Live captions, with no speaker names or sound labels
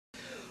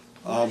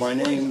My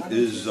name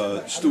is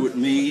Stewart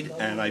Mead,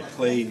 and I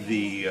played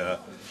the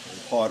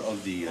part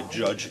of the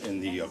judge in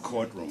the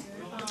courtroom.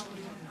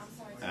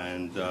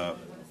 And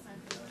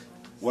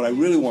what I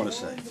really want to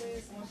say,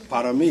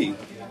 para mí,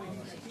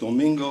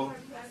 Domingo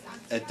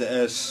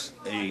es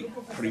a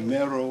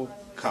primero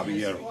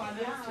caballero,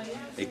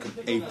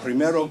 a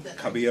primero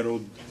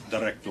caballero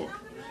director,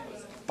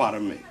 para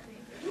mí.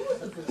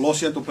 Lo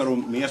siento, pero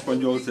mi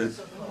español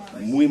es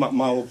muy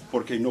malo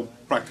porque no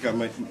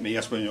practicamente mi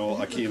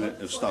español aquí en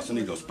Estados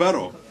Unidos.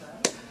 Pero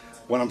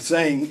what I'm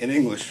saying in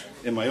English,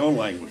 in my own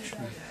language,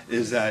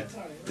 is that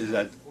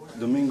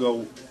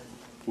Domingo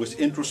was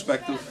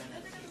introspective.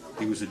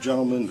 He was a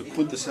gentleman, the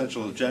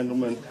quintessential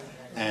gentleman,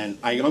 and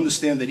I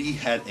understand that he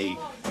had an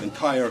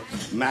entire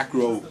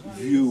macro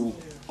view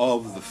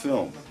of the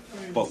film.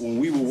 But when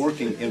we were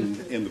working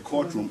in the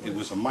courtroom, it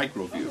was a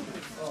micro view.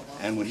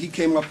 And when he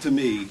came up to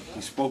me,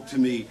 he spoke to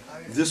me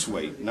this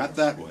way, not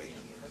that way.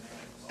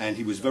 And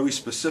he was very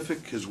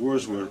specific. His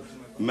words were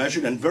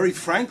measured, and very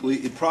frankly,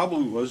 it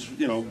probably was,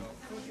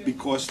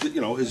 because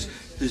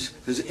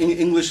his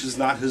English is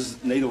not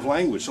his native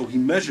language, so he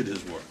measured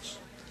his words.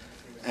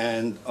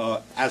 And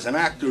as an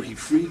actor, he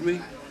freed me,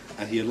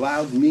 and he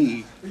allowed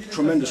me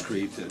tremendous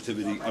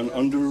creativity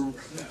under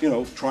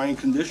trying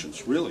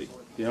conditions, really.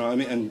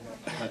 And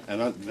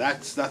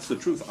that's the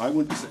truth. I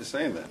wouldn't be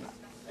saying that.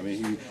 I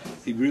mean,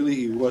 he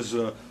really was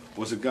a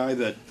guy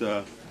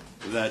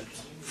that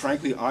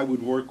frankly I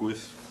would work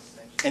with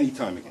any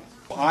time again.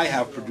 I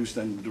have produced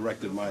and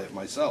directed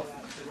myself,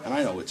 and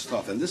I know it's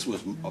tough. And this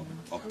was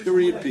a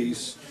period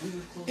piece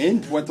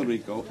in Puerto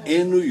Rico,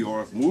 in New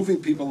York, moving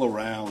people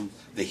around.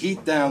 The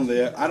heat down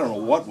there, I don't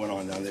know what went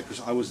on down there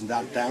because I was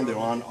not down there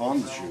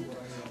on the shoot.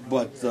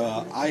 But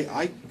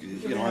I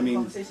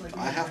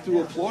have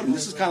to applaud him.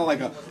 This is kind of like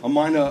a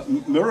minor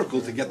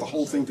miracle to get the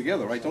whole thing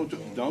together, right?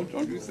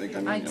 Don't you think?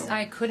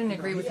 I couldn't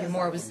agree with you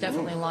more. It was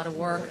definitely a lot of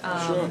work.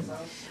 Sure.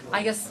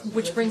 I guess,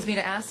 which brings me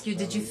to ask you,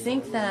 did you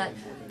think that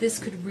this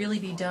could really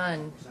be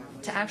done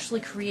to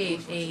actually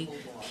create a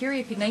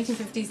period,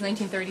 1950s,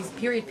 1930s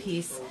period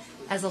piece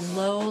as a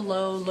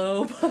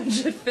low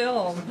budget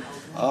film?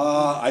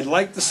 I'd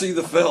like to see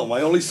the film. I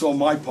only saw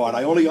my part.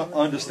 I only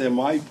understand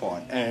my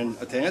part. And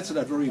to answer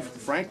that very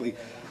frankly,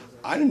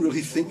 I didn't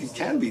really think it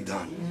can be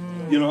done.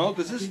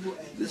 Because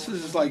this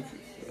is like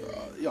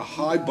a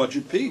high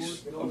budget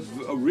piece,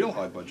 a real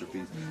high budget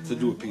piece, to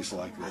do a piece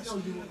like this.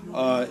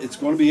 It's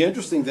going to be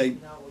interesting.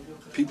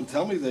 People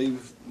tell me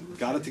they've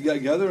got it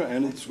together,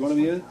 and it's going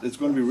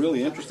to be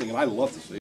really interesting, and I love to see it.